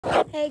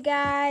Hey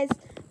guys,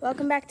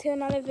 welcome back to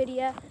another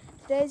video.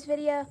 Today's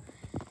video,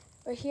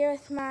 we're here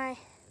with my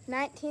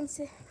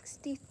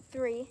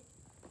 1963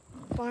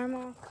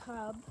 Farmall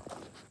Cub.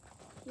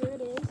 Here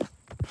it is,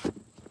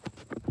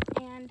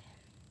 and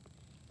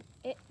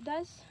it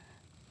does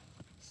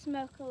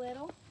smoke a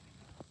little.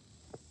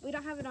 We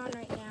don't have it on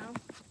right now,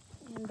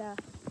 and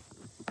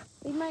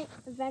we might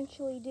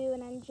eventually do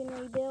an engine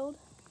rebuild.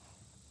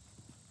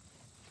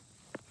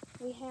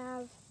 We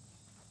have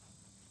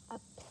a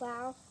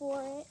plow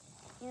for it,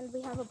 and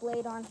we have a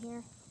blade on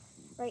here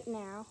right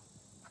now.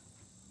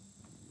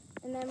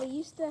 And then we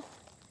used to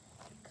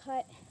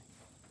cut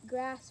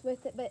grass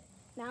with it, but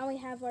now we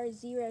have our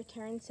 0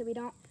 turn, so we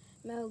don't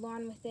mow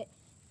lawn with it.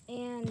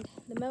 And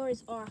the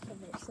mower's off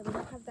of it, so we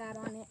don't have that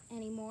on it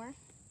anymore.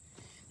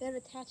 We have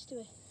it attached to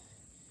a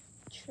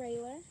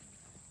trailer.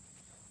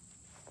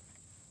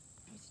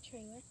 There's a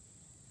trailer.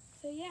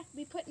 So yeah,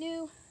 we put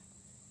new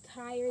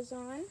tires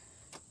on.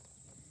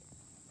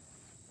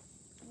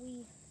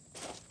 We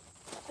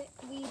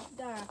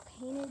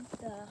painted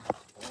the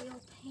oil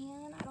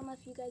pan. I don't know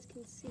if you guys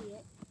can see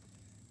it,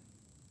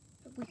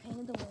 but we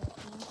painted the oil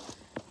pan.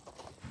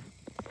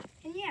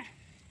 And yeah,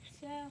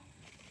 so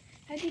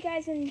hope you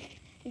guys enjoy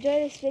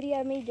this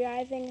video of me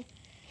driving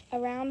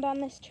around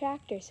on this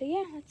tractor. So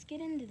yeah, let's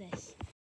get into this.